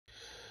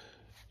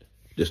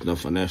This is not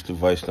financial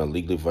advice, not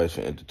legal advice,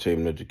 for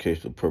entertainment,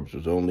 educational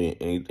purposes only.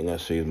 Anything I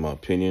say is my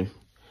opinion.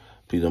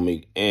 Please don't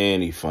make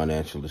any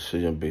financial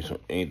decision based on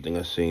anything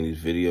I say in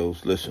these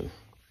videos. Listen,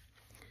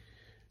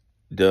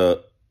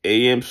 the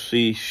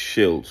AMC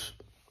shills,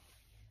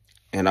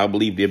 and I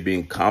believe they're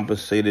being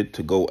compensated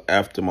to go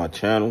after my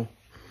channel,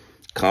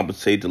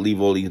 compensated to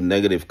leave all these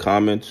negative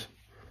comments.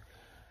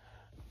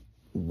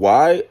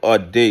 Why are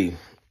they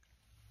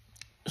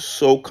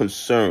so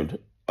concerned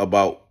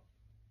about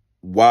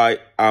why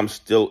I'm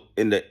still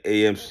in the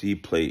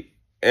AMC play?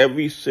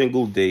 Every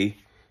single day,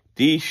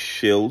 these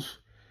shills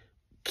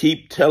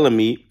keep telling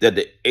me that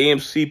the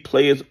AMC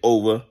play is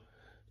over,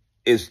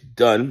 it's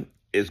done,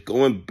 it's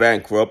going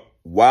bankrupt.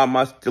 Why am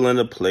I still in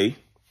the play?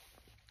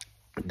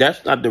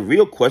 That's not the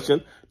real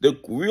question. The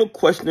real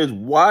question is,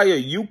 why are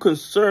you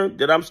concerned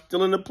that I'm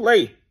still in the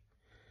play?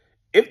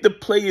 If the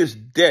play is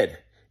dead,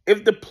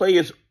 if the play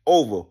is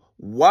over,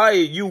 why are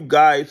you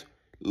guys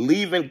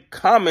leaving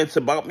comments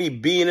about me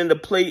being in the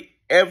play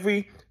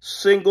every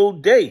single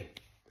day?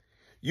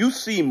 You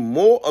seem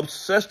more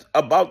obsessed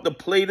about the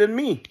play than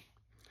me.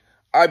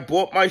 I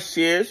bought my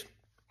shares,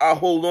 I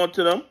hold on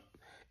to them,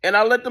 and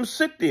I let them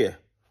sit there.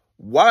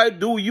 Why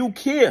do you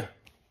care?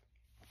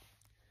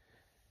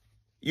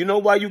 You know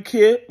why you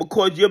care?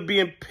 Because you're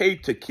being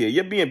paid to care.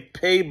 You're being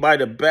paid by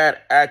the bad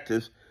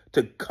actors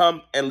to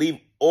come and leave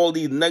all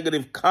these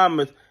negative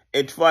comments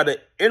and try to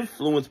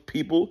influence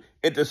people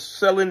into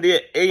selling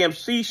their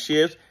AMC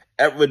shares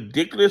at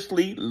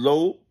ridiculously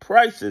low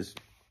prices.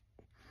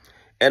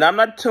 And I'm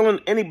not telling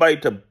anybody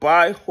to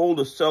buy, hold,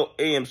 or sell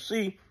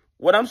AMC.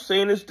 What I'm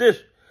saying is this.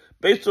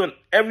 Based on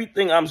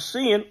everything I'm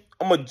seeing,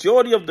 a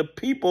majority of the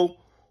people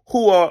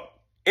who are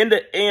in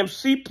the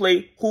AMC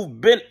play, who've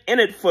been in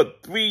it for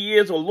 3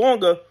 years or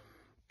longer,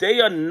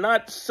 they are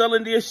not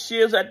selling their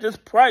shares at this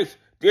price.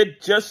 They're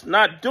just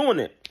not doing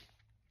it.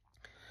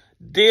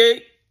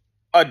 They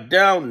are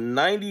down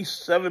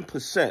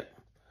 97%.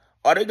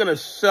 Are they going to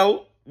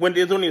sell when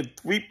there's only a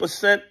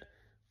 3%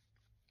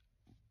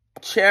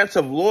 chance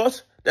of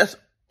loss? That's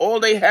all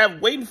they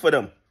have waiting for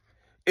them.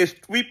 It's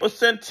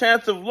 3%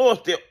 chance of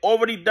loss. They're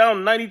already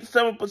down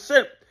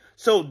 97%.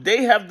 So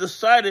they have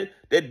decided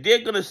that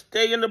they're going to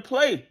stay in the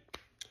play.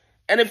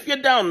 And if you're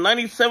down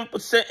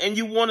 97% and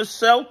you want to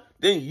sell,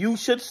 then you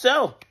should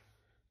sell.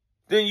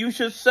 Then you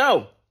should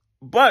sell.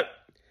 But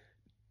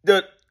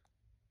the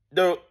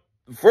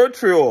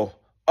vitriol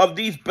of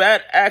these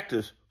bad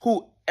actors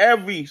who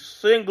every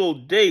single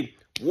day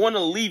want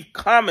to leave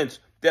comments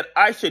that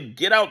I should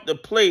get out the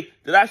play,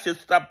 that I should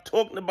stop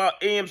talking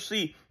about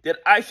AMC, that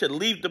I should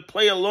leave the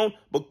play alone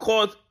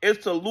because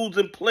it's a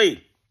losing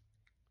play.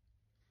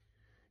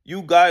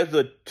 You guys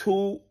are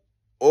too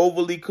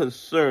overly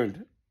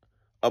concerned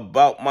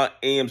about my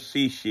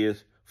AMC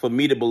shares for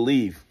me to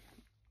believe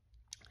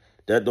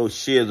that those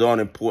shares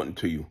aren't important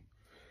to you.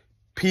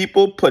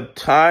 People put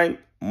time,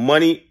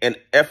 money, and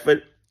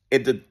effort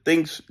into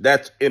things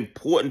that's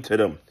important to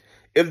them.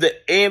 If the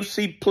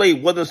AMC play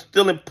wasn't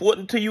still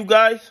important to you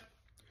guys,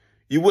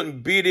 you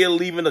wouldn't be there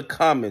leaving the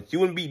comments.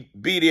 You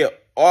wouldn't be there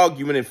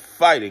arguing and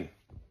fighting.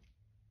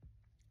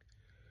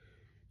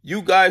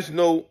 You guys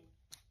know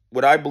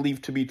what I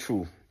believe to be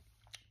true,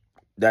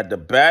 that the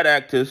bad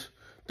actors,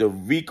 the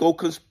RICO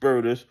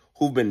conspirators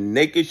who've been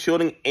naked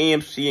shorting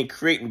AMC and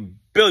creating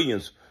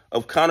billions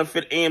of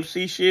counterfeit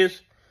AMC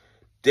shares,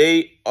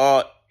 they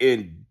are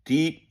in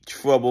deep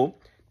trouble.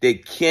 They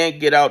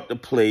can't get out the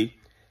play,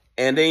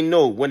 and they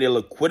know when their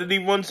liquidity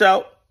runs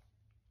out,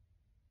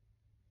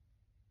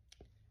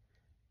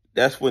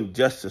 that's when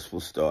justice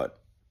will start,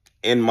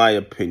 in my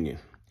opinion.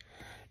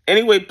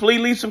 Anyway, please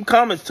leave some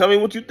comments. Tell me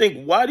what you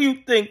think. Why do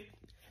you think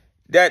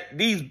that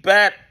these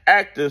bad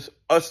actors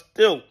are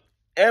still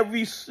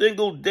every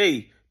single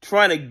day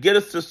trying to get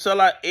us to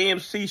sell our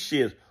AMC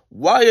shares?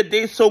 Why are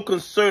they so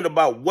concerned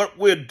about what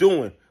we're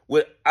doing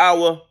with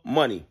our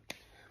money?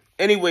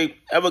 Anyway,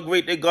 have a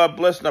great day. God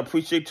bless, and I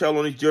appreciate y'all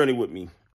on this journey with me.